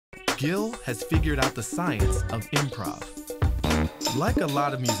Gil has figured out the science of improv. Like a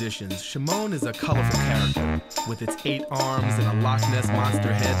lot of musicians, Shimon is a colorful character with its 8 arms and a Loch Ness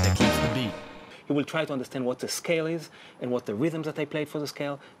monster head that keeps the beat. It will try to understand what the scale is and what the rhythms that I played for the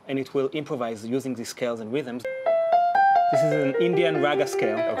scale, and it will improvise using these scales and rhythms. This is an Indian raga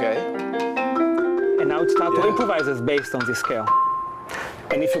scale. Okay. And now it starts to improvise based on this scale.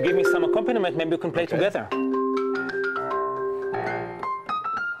 And if you give me some accompaniment, maybe we can play together.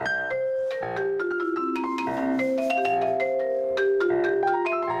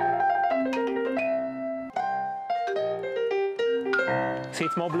 See,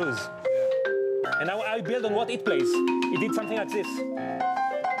 it's more blues. Yeah. And now I build on what it plays. It did something like this.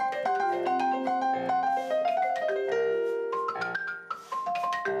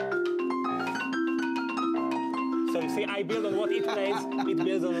 So you see, I build on what it plays, it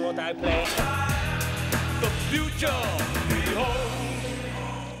builds on what I play. The future, behold.